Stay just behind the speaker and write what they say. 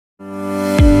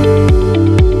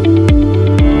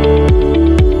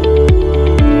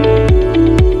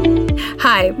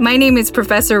My name is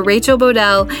Professor Rachel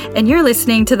Bodell, and you're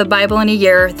listening to the Bible in a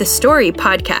Year, the Story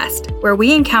podcast, where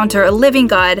we encounter a living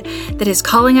God that is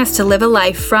calling us to live a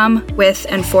life from, with,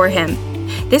 and for Him.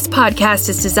 This podcast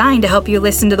is designed to help you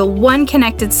listen to the one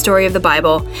connected story of the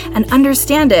Bible and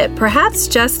understand it perhaps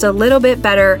just a little bit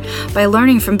better by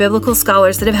learning from biblical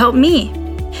scholars that have helped me.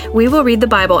 We will read the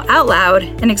Bible out loud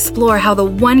and explore how the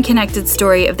one connected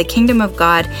story of the kingdom of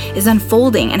God is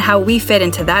unfolding and how we fit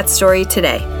into that story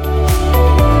today.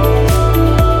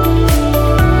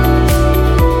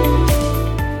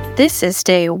 This is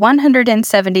day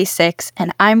 176,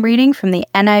 and I'm reading from the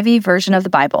NIV version of the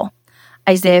Bible,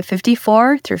 Isaiah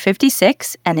 54 through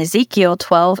 56 and Ezekiel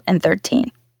 12 and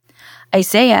 13.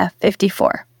 Isaiah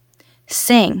 54.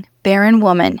 Sing, barren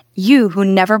woman, you who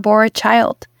never bore a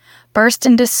child. Burst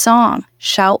into song,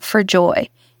 shout for joy,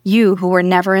 you who were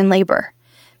never in labor.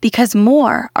 Because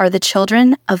more are the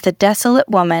children of the desolate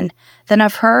woman than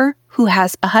of her who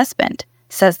has a husband,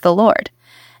 says the Lord.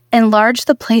 Enlarge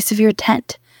the place of your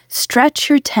tent. Stretch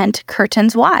your tent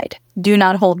curtains wide. Do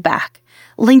not hold back.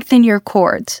 Lengthen your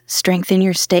cords, strengthen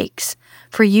your stakes.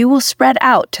 For you will spread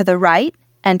out to the right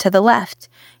and to the left.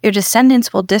 Your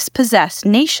descendants will dispossess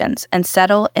nations and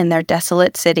settle in their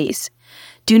desolate cities.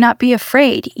 Do not be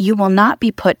afraid, you will not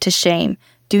be put to shame.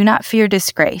 Do not fear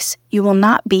disgrace, you will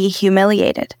not be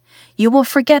humiliated. You will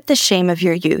forget the shame of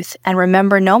your youth and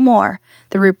remember no more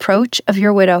the reproach of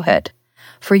your widowhood.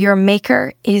 For your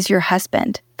Maker is your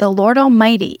husband, the Lord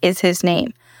Almighty is His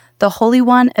name, the Holy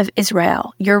One of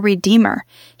Israel, your Redeemer.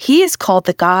 He is called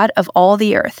the God of all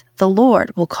the earth. The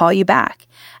Lord will call you back,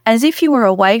 as if you were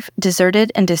a wife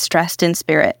deserted and distressed in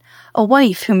spirit, a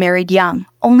wife who married young,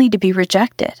 only to be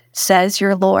rejected, says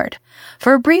your Lord.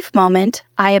 For a brief moment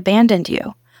I abandoned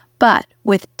you, but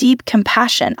with deep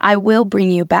compassion I will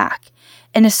bring you back.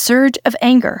 In a surge of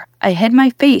anger I hid my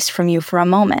face from you for a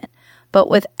moment, but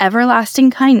with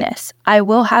everlasting kindness I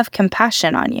will have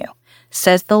compassion on you,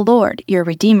 says the Lord your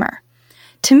Redeemer.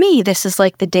 To me this is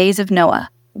like the days of Noah,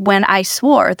 when I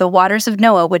swore the waters of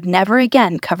Noah would never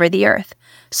again cover the earth.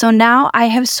 So now I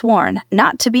have sworn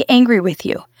not to be angry with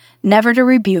you, never to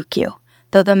rebuke you,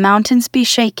 though the mountains be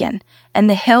shaken and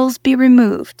the hills be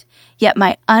removed, yet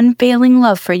my unfailing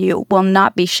love for you will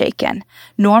not be shaken,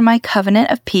 nor my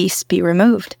covenant of peace be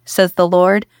removed, says the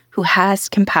Lord who has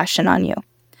compassion on you.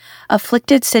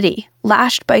 Afflicted city,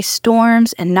 lashed by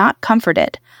storms and not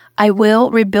comforted, I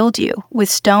will rebuild you with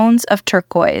stones of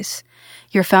turquoise.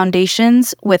 Your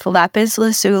foundations with lapis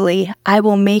lazuli, I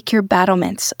will make your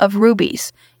battlements of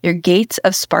rubies, your gates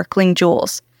of sparkling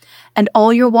jewels, and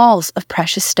all your walls of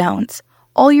precious stones.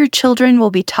 All your children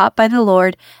will be taught by the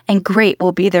Lord, and great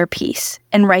will be their peace.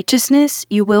 In righteousness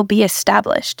you will be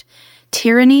established.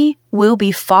 Tyranny will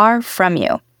be far from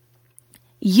you.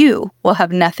 You will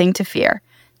have nothing to fear.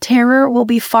 Terror will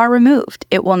be far removed.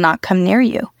 It will not come near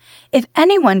you. If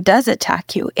anyone does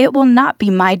attack you, it will not be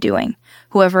my doing.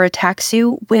 Whoever attacks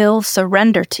you will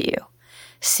surrender to you.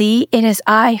 See, it is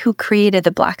I who created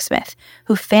the blacksmith,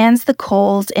 who fans the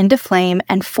coals into flame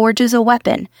and forges a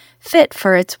weapon fit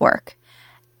for its work.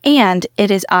 And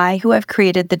it is I who have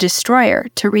created the destroyer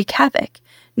to wreak havoc.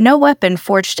 No weapon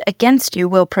forged against you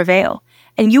will prevail,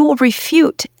 and you will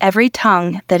refute every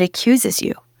tongue that accuses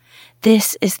you.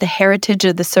 This is the heritage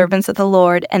of the servants of the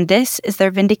Lord, and this is their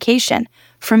vindication.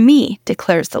 From me,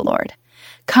 declares the Lord.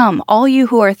 Come, all you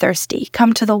who are thirsty,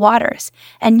 come to the waters,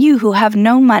 and you who have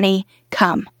no money,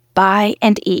 come, buy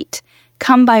and eat.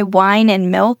 Come buy wine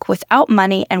and milk without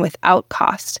money and without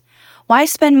cost. Why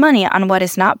spend money on what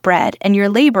is not bread, and your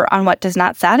labor on what does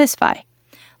not satisfy?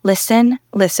 Listen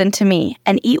to me,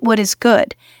 and eat what is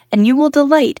good, and you will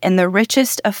delight in the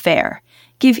richest of fare.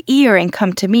 Give ear and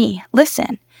come to me.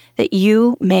 Listen, that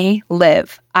you may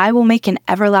live. I will make an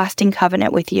everlasting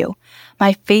covenant with you.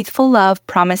 My faithful love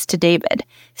promised to David.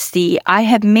 See, I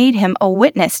have made him a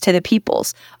witness to the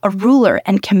peoples, a ruler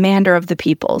and commander of the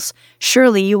peoples.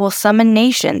 Surely you will summon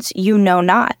nations you know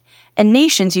not, and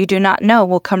nations you do not know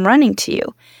will come running to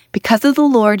you, because of the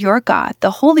Lord your God,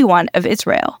 the Holy One of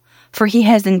Israel, for he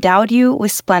has endowed you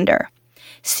with splendor.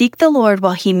 Seek the Lord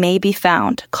while he may be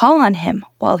found. Call on him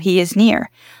while he is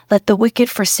near. Let the wicked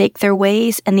forsake their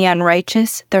ways and the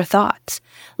unrighteous their thoughts.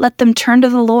 Let them turn to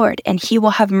the Lord, and he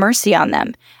will have mercy on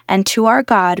them, and to our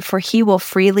God, for he will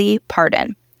freely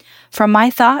pardon. For my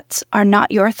thoughts are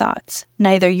not your thoughts,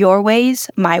 neither your ways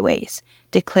my ways,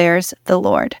 declares the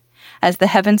Lord. As the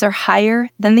heavens are higher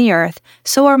than the earth,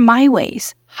 so are my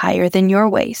ways higher than your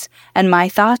ways, and my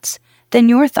thoughts than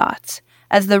your thoughts.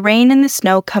 As the rain and the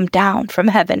snow come down from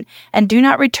heaven and do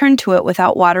not return to it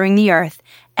without watering the earth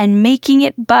and making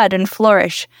it bud and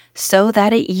flourish, so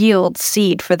that it yields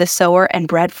seed for the sower and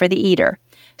bread for the eater,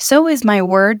 So is my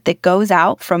word that goes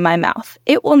out from my mouth.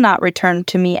 It will not return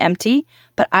to me empty,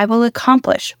 but I will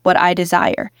accomplish what I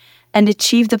desire and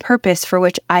achieve the purpose for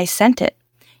which I sent it.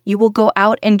 You will go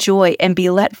out in joy and be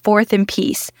let forth in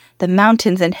peace. The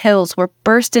mountains and hills will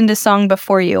burst into song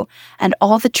before you, and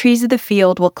all the trees of the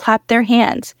field will clap their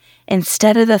hands.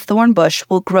 Instead of the thorn bush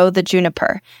will grow the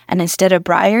juniper, and instead of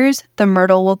briars, the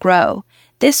myrtle will grow.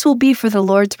 This will be for the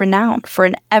Lord's renown, for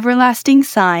an everlasting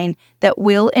sign that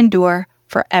will endure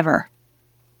forever.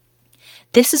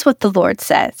 This is what the Lord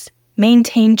says: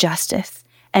 maintain justice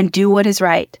and do what is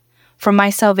right, for my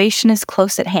salvation is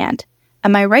close at hand,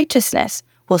 and my righteousness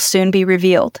will soon be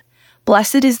revealed.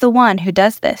 Blessed is the one who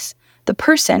does this, the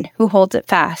person who holds it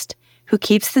fast, who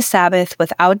keeps the Sabbath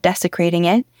without desecrating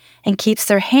it, and keeps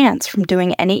their hands from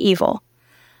doing any evil.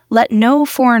 Let no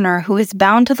foreigner who is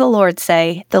bound to the Lord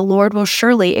say, the Lord will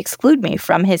surely exclude me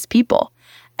from his people.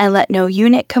 And let no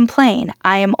eunuch complain,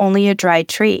 I am only a dry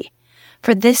tree.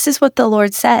 For this is what the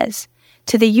Lord says: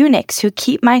 to the eunuchs who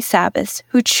keep my Sabbaths,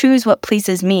 who choose what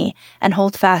pleases me, and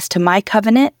hold fast to my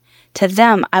covenant, to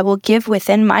them I will give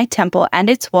within my temple and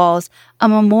its walls a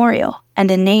memorial and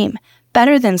a name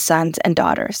better than sons and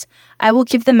daughters. I will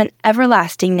give them an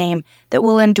everlasting name that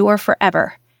will endure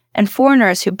forever. And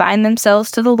foreigners who bind themselves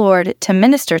to the Lord to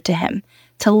minister to him,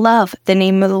 to love the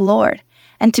name of the Lord,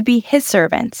 and to be his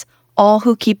servants, all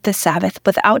who keep the Sabbath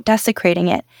without desecrating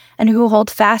it, and who hold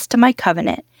fast to my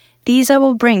covenant, these I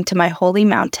will bring to my holy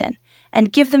mountain,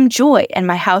 and give them joy in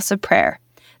my house of prayer.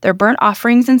 Their burnt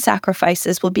offerings and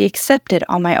sacrifices will be accepted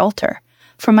on my altar,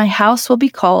 for my house will be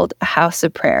called a house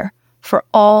of prayer for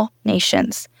all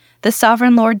nations. The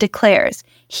sovereign Lord declares,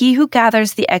 he who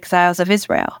gathers the exiles of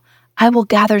Israel, I will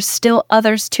gather still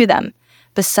others to them,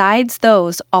 besides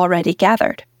those already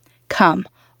gathered. Come,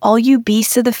 all you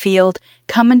beasts of the field,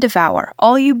 come and devour,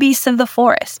 all you beasts of the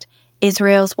forest.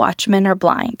 Israel's watchmen are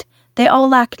blind. They all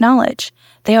lack knowledge.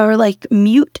 They are like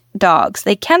mute dogs.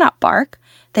 They cannot bark.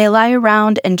 They lie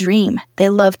around and dream. They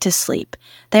love to sleep.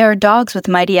 They are dogs with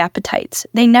mighty appetites.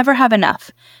 They never have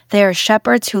enough. They are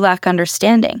shepherds who lack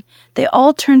understanding. They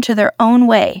all turn to their own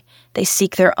way. They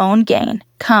seek their own gain.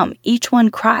 Come, each one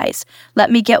cries, let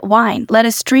me get wine. Let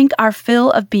us drink our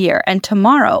fill of beer, and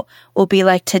tomorrow will be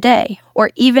like today, or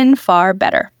even far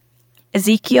better.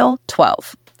 Ezekiel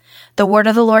 12. The word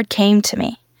of the Lord came to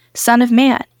me. Son of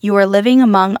man, you are living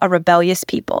among a rebellious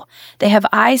people. They have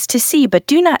eyes to see, but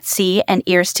do not see, and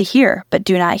ears to hear, but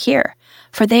do not hear.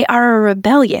 For they are a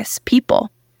rebellious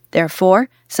people. Therefore,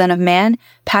 son of man,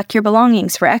 pack your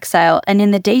belongings for exile, and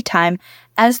in the daytime,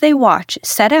 as they watch,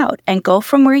 set out and go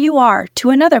from where you are to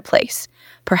another place.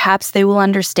 Perhaps they will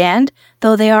understand,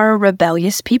 though they are a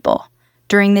rebellious people.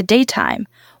 During the daytime,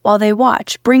 while they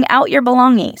watch, bring out your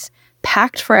belongings,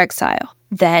 packed for exile.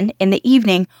 Then, in the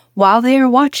evening, while they are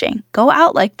watching, go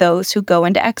out like those who go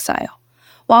into exile.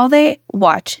 While they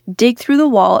watch, dig through the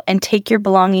wall and take your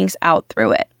belongings out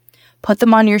through it. Put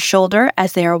them on your shoulder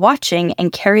as they are watching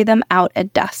and carry them out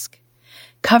at dusk.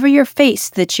 Cover your face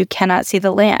so that you cannot see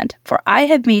the land, for I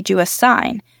have made you a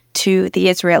sign to the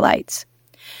Israelites.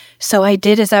 So I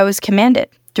did as I was commanded.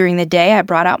 During the day I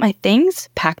brought out my things,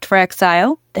 packed for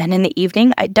exile. Then in the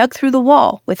evening I dug through the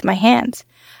wall with my hands.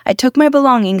 I took my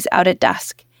belongings out at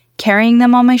dusk, carrying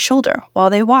them on my shoulder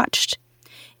while they watched.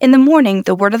 In the morning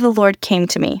the word of the Lord came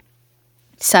to me.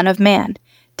 Son of man,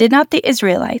 did not the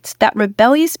Israelites, that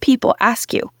rebellious people,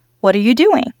 ask you, what are you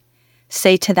doing?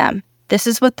 Say to them, this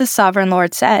is what the sovereign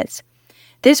Lord says.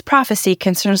 This prophecy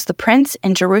concerns the prince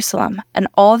in Jerusalem and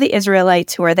all the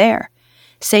Israelites who are there.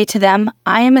 Say to them,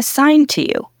 I am a sign to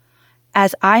you.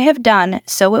 As I have done,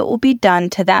 so it will be done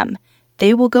to them.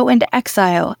 They will go into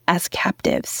exile as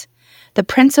captives. The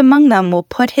prince among them will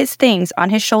put his things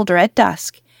on his shoulder at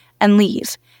dusk and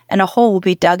leave, and a hole will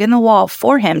be dug in the wall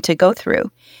for him to go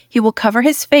through. He will cover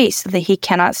his face so that he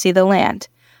cannot see the land.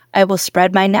 I will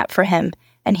spread my net for him,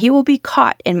 and he will be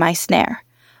caught in my snare.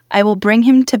 I will bring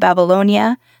him to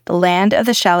Babylonia, the land of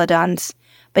the Chaldeans,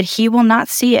 but he will not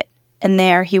see it, and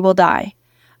there he will die.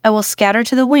 I will scatter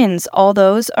to the winds all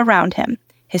those around him,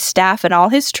 his staff and all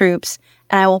his troops,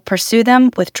 and I will pursue them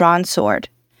with drawn sword.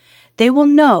 They will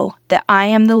know that I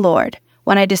am the Lord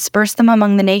when I disperse them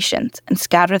among the nations and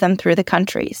scatter them through the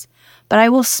countries. But I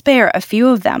will spare a few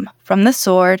of them from the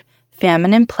sword,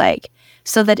 famine, and plague,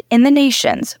 so that in the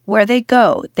nations where they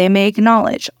go they may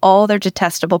acknowledge all their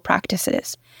detestable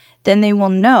practices. Then they will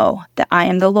know that I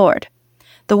am the Lord.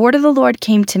 The word of the Lord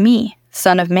came to me,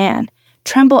 Son of man,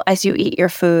 tremble as you eat your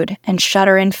food, and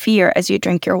shudder in fear as you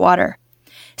drink your water.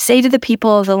 Say to the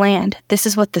people of the land, this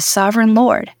is what the sovereign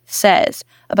Lord says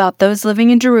about those living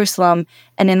in Jerusalem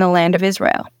and in the land of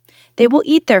Israel. They will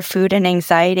eat their food in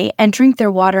anxiety and drink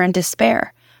their water in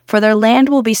despair, for their land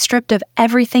will be stripped of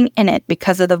everything in it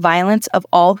because of the violence of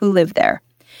all who live there.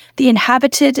 The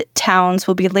inhabited towns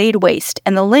will be laid waste,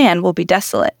 and the land will be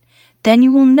desolate. Then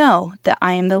you will know that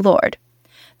I am the Lord.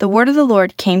 The word of the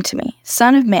Lord came to me,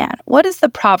 Son of man, what is the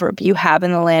proverb you have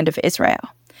in the land of Israel?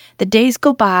 The days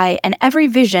go by, and every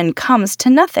vision comes to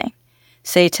nothing.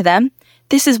 Say to them,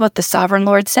 this is what the sovereign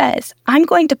Lord says. I'm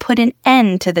going to put an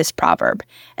end to this proverb,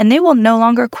 and they will no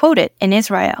longer quote it in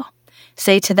Israel.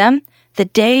 Say to them, the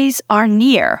days are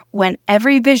near when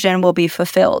every vision will be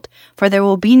fulfilled, for there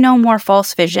will be no more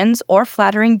false visions or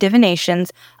flattering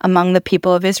divinations among the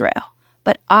people of Israel.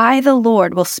 But I, the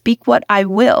Lord, will speak what I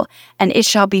will, and it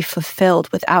shall be fulfilled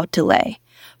without delay.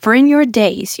 For in your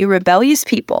days, you rebellious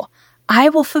people, I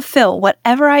will fulfill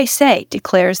whatever I say,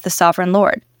 declares the sovereign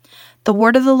Lord. The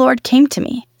word of the Lord came to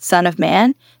me, Son of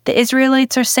man, the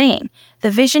Israelites are saying,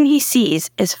 the vision he sees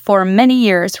is for many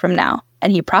years from now,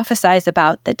 and he prophesies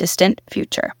about the distant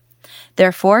future.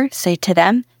 Therefore, say to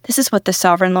them, this is what the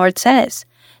sovereign Lord says.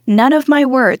 None of my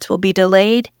words will be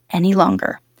delayed any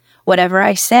longer. Whatever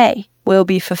I say will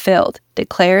be fulfilled,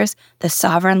 declares the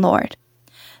sovereign Lord.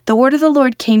 The word of the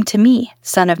Lord came to me,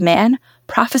 Son of man,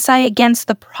 prophesy against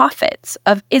the prophets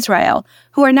of Israel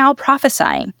who are now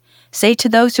prophesying. Say to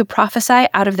those who prophesy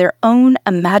out of their own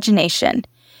imagination,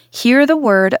 hear the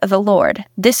word of the Lord.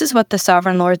 This is what the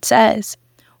sovereign Lord says.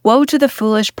 Woe to the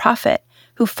foolish prophet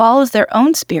who follows their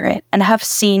own spirit and have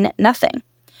seen nothing.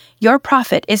 Your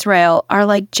prophet Israel are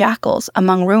like jackals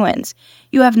among ruins.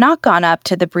 You have not gone up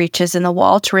to the breaches in the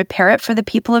wall to repair it for the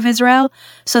people of Israel,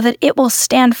 so that it will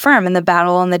stand firm in the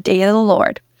battle on the day of the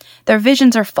Lord. Their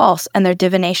visions are false and their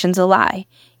divinations a lie.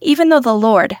 Even though the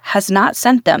Lord has not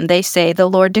sent them, they say, the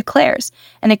Lord declares,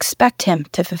 and expect him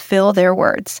to fulfill their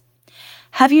words.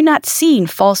 Have you not seen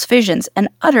false visions and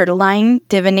uttered lying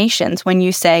divinations when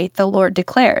you say, the Lord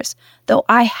declares, though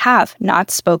I have not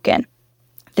spoken?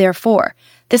 Therefore,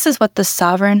 this is what the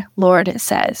sovereign Lord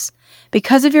says.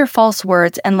 Because of your false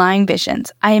words and lying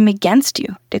visions, I am against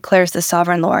you, declares the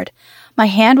sovereign Lord. My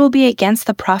hand will be against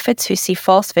the prophets who see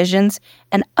false visions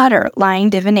and utter lying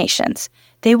divinations.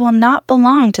 They will not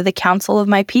belong to the council of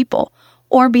my people,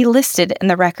 or be listed in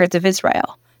the records of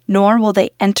Israel, nor will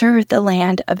they enter the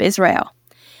land of Israel.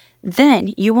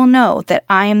 Then you will know that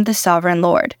I am the sovereign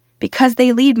Lord, because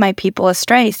they lead my people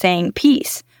astray, saying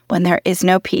peace, when there is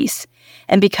no peace.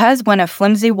 And because when a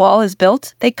flimsy wall is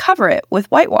built, they cover it with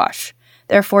whitewash.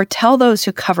 Therefore tell those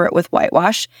who cover it with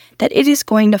whitewash that it is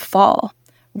going to fall.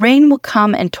 Rain will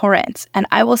come in torrents, and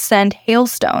I will send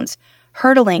hailstones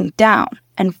hurtling down,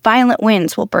 and violent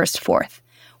winds will burst forth.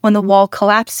 When the wall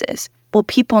collapses, will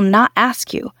people not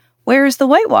ask you, where is the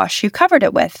whitewash you covered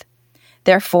it with?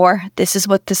 Therefore, this is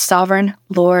what the sovereign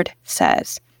Lord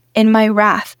says. In my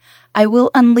wrath, I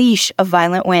will unleash a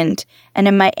violent wind, and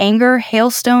in my anger,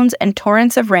 hailstones and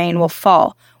torrents of rain will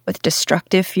fall with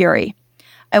destructive fury.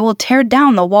 I will tear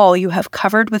down the wall you have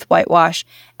covered with whitewash,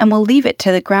 and will leave it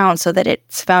to the ground so that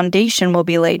its foundation will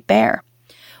be laid bare.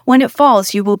 When it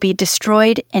falls, you will be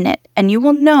destroyed in it, and you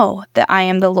will know that I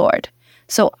am the Lord.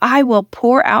 So I will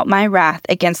pour out my wrath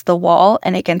against the wall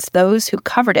and against those who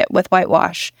covered it with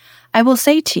whitewash. I will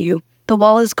say to you, the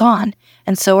wall is gone,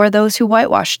 and so are those who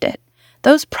whitewashed it.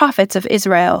 Those prophets of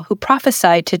Israel who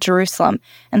prophesied to Jerusalem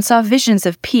and saw visions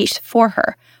of peace for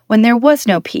her, when there was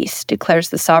no peace, declares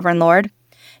the sovereign Lord.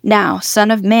 Now,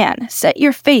 Son of man, set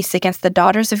your face against the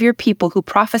daughters of your people who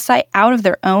prophesy out of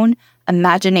their own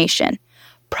imagination.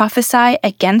 Prophesy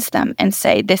against them and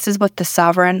say, this is what the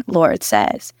sovereign Lord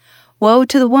says. Woe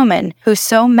to the woman who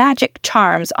sew magic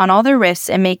charms on all their wrists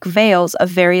and make veils of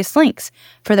various lengths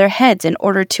for their heads in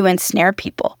order to ensnare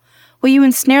people. Will you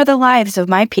ensnare the lives of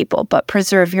my people, but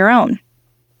preserve your own?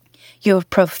 You have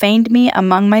profaned me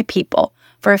among my people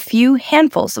for a few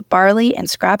handfuls of barley and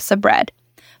scraps of bread.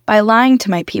 By lying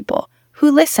to my people, who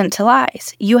listen to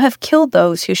lies, you have killed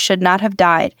those who should not have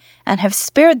died and have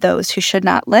spared those who should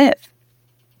not live.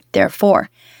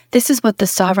 Therefore, this is what the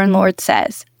sovereign Lord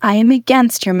says. I am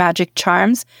against your magic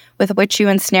charms with which you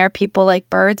ensnare people like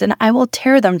birds, and I will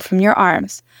tear them from your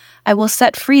arms. I will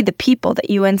set free the people that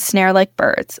you ensnare like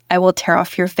birds. I will tear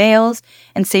off your veils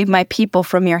and save my people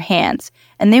from your hands,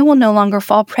 and they will no longer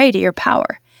fall prey to your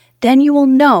power. Then you will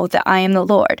know that I am the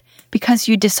Lord, because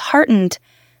you disheartened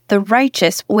the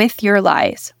righteous with your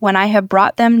lies, when I have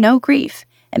brought them no grief,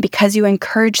 and because you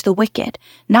encourage the wicked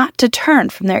not to turn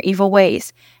from their evil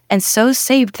ways, and so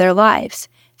saved their lives.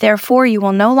 Therefore you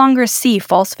will no longer see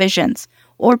false visions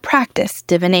or practice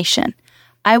divination.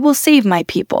 I will save my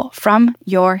people from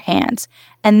your hands,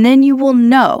 and then you will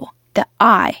know that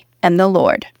I am the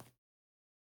Lord.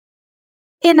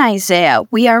 In Isaiah,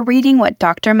 we are reading what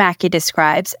Dr. Mackey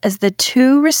describes as the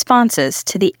two responses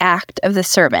to the act of the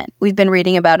servant we've been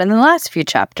reading about in the last few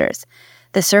chapters.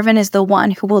 The servant is the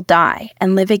one who will die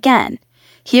and live again.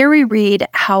 Here we read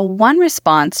how one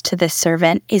response to this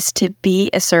servant is to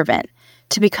be a servant,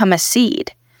 to become a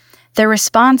seed. Their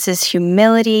response is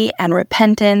humility and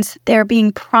repentance. They are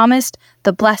being promised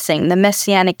the blessing, the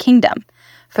messianic kingdom,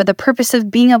 for the purpose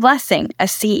of being a blessing, a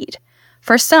seed.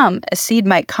 For some, a seed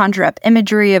might conjure up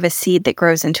imagery of a seed that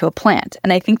grows into a plant,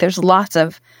 and I think there's lots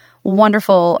of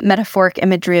wonderful metaphoric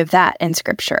imagery of that in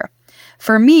Scripture.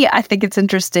 For me, I think it's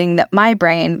interesting that my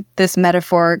brain, this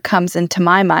metaphor comes into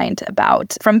my mind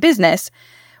about from business,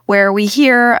 where we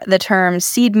hear the term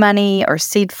seed money or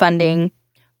seed funding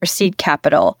or seed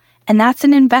capital, and that's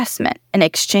an investment in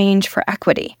exchange for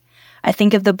equity. I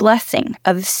think of the blessing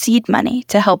of seed money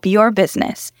to help your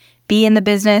business be in the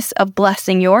business of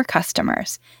blessing your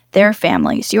customers, their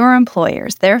families, your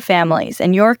employers, their families,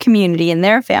 and your community and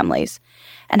their families,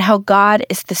 and how God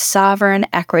is the sovereign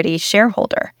equity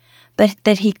shareholder, but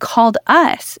that He called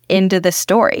us into the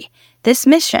story. This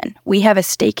mission, we have a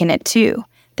stake in it too.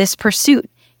 This pursuit,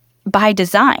 by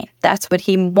design, that's what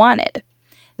He wanted.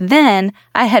 Then,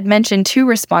 I had mentioned two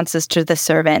responses to the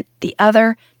servant. The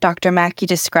other, Dr. Mackey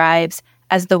describes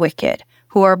as the wicked,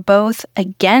 who are both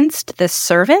against the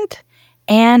servant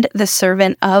and the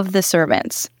servant of the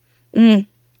servants.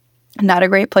 Not a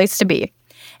great place to be.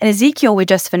 In Ezekiel, we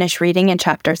just finished reading in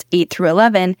chapters 8 through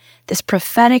 11, this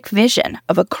prophetic vision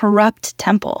of a corrupt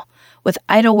temple with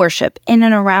idol worship in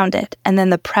and around it, and then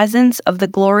the presence of the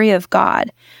glory of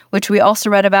God, which we also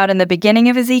read about in the beginning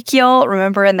of Ezekiel.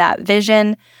 Remember in that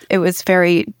vision? It was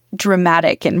very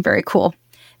dramatic and very cool.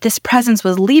 This presence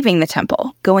was leaving the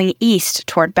temple, going east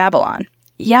toward Babylon.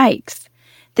 Yikes.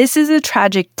 This is a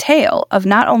tragic tale of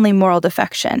not only moral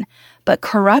defection, but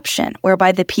corruption,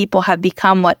 whereby the people have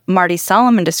become what Marty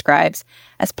Solomon describes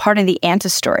as part of the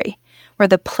anti-story, where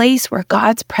the place where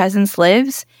God's presence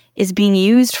lives is being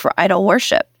used for idol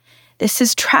worship. This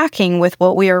is tracking with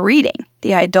what we are reading.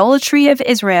 The idolatry of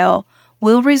Israel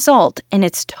will result in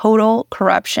its total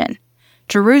corruption.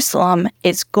 Jerusalem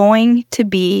is going to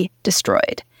be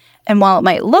destroyed. And while it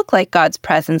might look like God's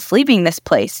presence leaving this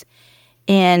place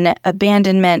in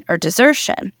abandonment or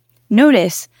desertion,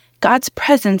 notice God's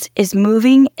presence is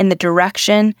moving in the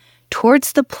direction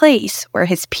towards the place where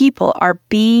His people are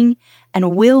being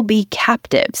and will be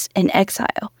captives in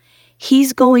exile.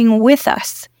 He's going with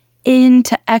us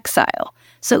into exile.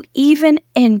 So even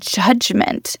in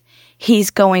judgment,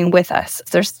 He's going with us.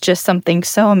 There's just something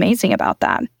so amazing about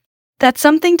that. That's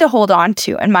something to hold on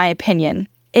to, in my opinion.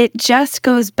 It just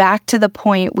goes back to the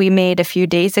point we made a few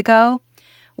days ago,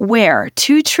 where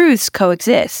two truths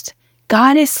coexist.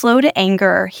 God is slow to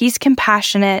anger, He's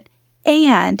compassionate,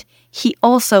 and He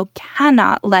also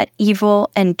cannot let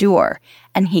evil endure,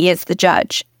 and He is the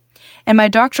judge. In my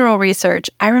doctoral research,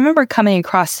 I remember coming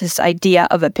across this idea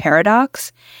of a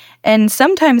paradox, and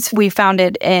sometimes we found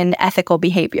it in ethical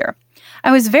behavior.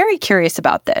 I was very curious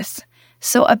about this.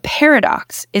 So a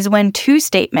paradox is when two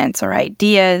statements or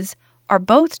ideas are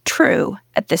both true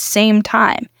at the same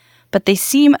time, but they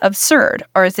seem absurd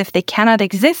or as if they cannot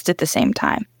exist at the same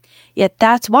time. Yet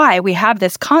that's why we have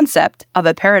this concept of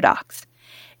a paradox.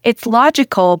 It's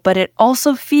logical, but it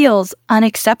also feels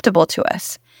unacceptable to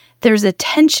us. There's a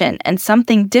tension and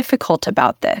something difficult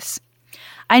about this.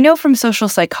 I know from social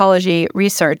psychology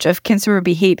research of consumer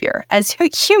behavior, as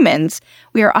humans,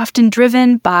 we are often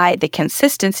driven by the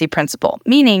consistency principle,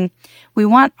 meaning we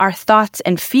want our thoughts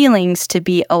and feelings to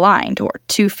be aligned, or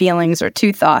two feelings or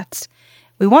two thoughts.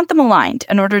 We want them aligned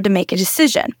in order to make a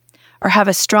decision or have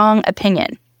a strong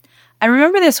opinion. I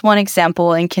remember this one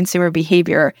example in consumer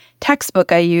behavior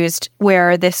textbook I used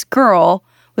where this girl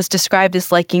was described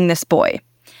as liking this boy.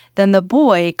 Then the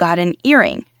boy got an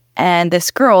earring, and this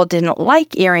girl didn't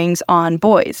like earrings on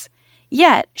boys.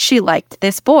 Yet, she liked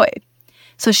this boy.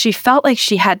 So she felt like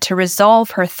she had to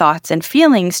resolve her thoughts and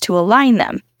feelings to align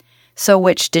them. So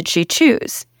which did she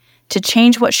choose? To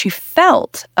change what she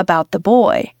felt about the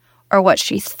boy or what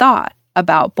she thought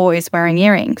about boys wearing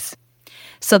earrings?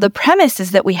 So the premise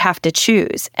is that we have to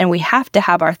choose, and we have to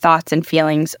have our thoughts and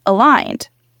feelings aligned.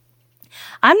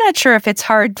 I'm not sure if it's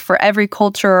hard for every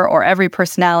culture or every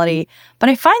personality, but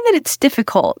I find that it's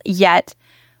difficult, yet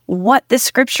what the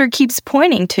scripture keeps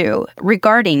pointing to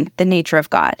regarding the nature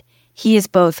of God. He is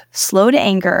both slow to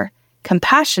anger,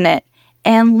 compassionate,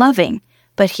 and loving,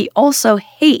 but He also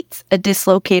hates a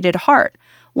dislocated heart,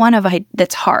 one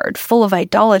that's hard, full of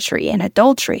idolatry and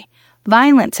adultery,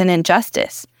 violence and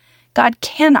injustice. God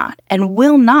cannot and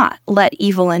will not let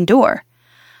evil endure.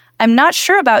 I'm not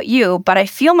sure about you, but I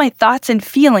feel my thoughts and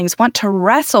feelings want to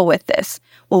wrestle with this.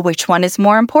 Well, which one is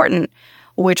more important?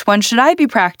 Which one should I be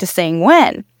practicing?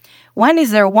 When? When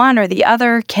is there one or the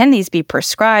other? Can these be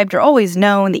prescribed or always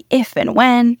known, the if and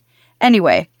when?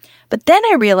 Anyway, but then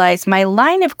I realized my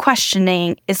line of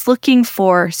questioning is looking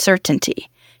for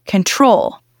certainty,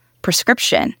 control,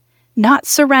 prescription, not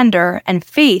surrender, and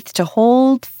faith to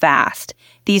hold fast.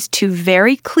 These two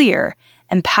very clear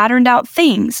and patterned out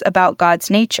things about God's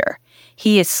nature.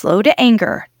 He is slow to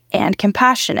anger and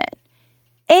compassionate.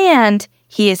 And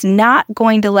he is not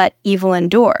going to let evil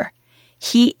endure.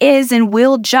 He is and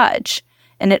will judge,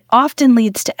 and it often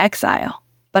leads to exile.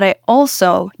 But I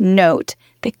also note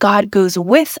that God goes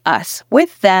with us,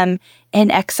 with them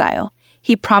in exile.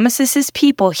 He promises his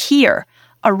people here,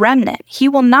 a remnant. He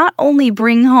will not only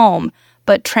bring home,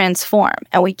 but transform.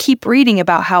 And we keep reading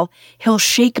about how he'll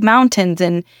shake mountains,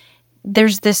 and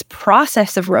there's this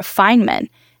process of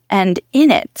refinement. And in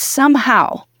it,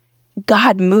 somehow,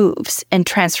 God moves and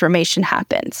transformation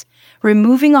happens,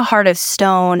 removing a heart of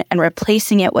stone and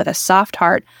replacing it with a soft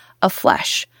heart of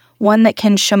flesh, one that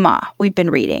can shema, we've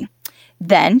been reading.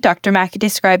 Then Dr. Mackey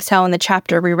describes how in the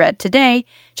chapter we read today,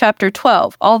 chapter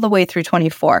 12, all the way through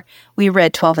 24, we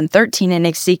read 12 and 13 in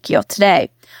Ezekiel today,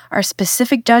 are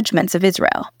specific judgments of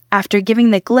Israel, after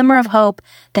giving the glimmer of hope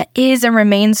that is and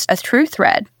remains a true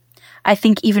thread. I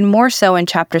think even more so in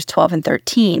chapters 12 and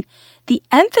 13, the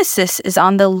emphasis is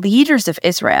on the leaders of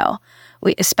Israel,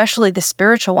 especially the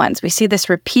spiritual ones. We see this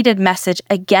repeated message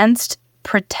against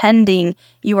pretending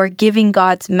you are giving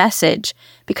God's message.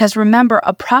 Because remember,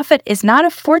 a prophet is not a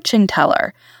fortune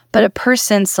teller, but a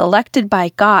person selected by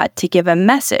God to give a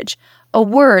message, a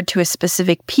word to a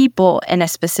specific people in a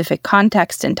specific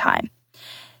context and time.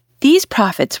 These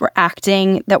prophets were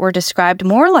acting that were described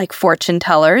more like fortune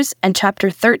tellers, and chapter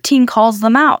 13 calls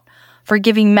them out for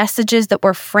giving messages that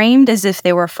were framed as if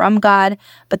they were from God,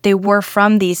 but they were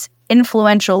from these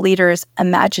influential leaders'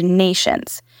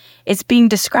 imaginations. It's being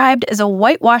described as a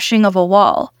whitewashing of a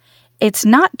wall. It's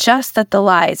not just that the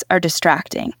lies are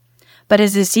distracting, but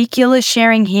as Ezekiel is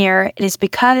sharing here, it is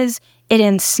because it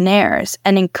ensnares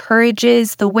and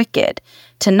encourages the wicked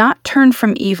to not turn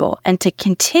from evil and to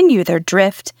continue their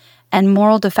drift and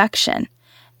moral defection.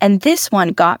 And this one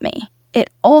got me. It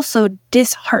also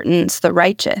disheartens the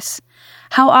righteous.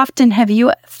 How often have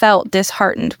you felt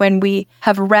disheartened when we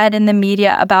have read in the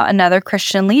media about another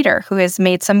Christian leader who has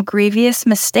made some grievous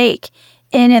mistake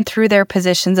in and through their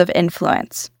positions of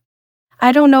influence?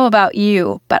 I don't know about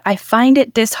you, but I find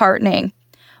it disheartening.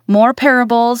 More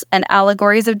parables and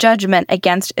allegories of judgment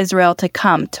against Israel to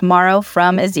come tomorrow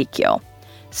from Ezekiel.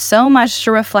 So much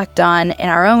to reflect on in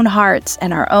our own hearts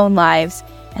and our own lives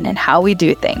and in how we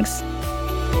do things.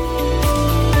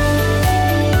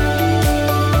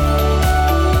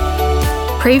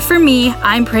 Pray for me,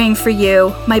 I'm praying for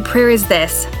you. My prayer is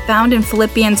this, found in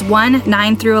Philippians 1,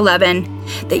 9 through 11,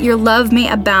 that your love may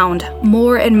abound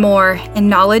more and more in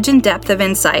knowledge and depth of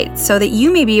insight, so that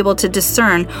you may be able to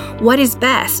discern what is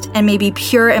best and may be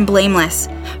pure and blameless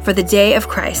for the day of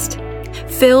Christ,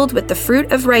 filled with the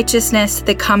fruit of righteousness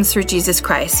that comes through Jesus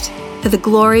Christ, to the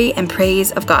glory and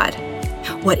praise of God.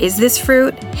 What is this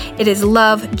fruit? It is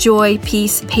love, joy,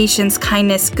 peace, patience,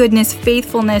 kindness, goodness,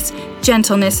 faithfulness,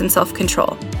 gentleness, and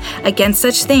self-control. Against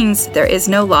such things there is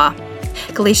no law.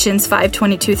 Galatians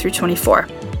 5:22 through 24.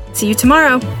 See you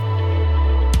tomorrow.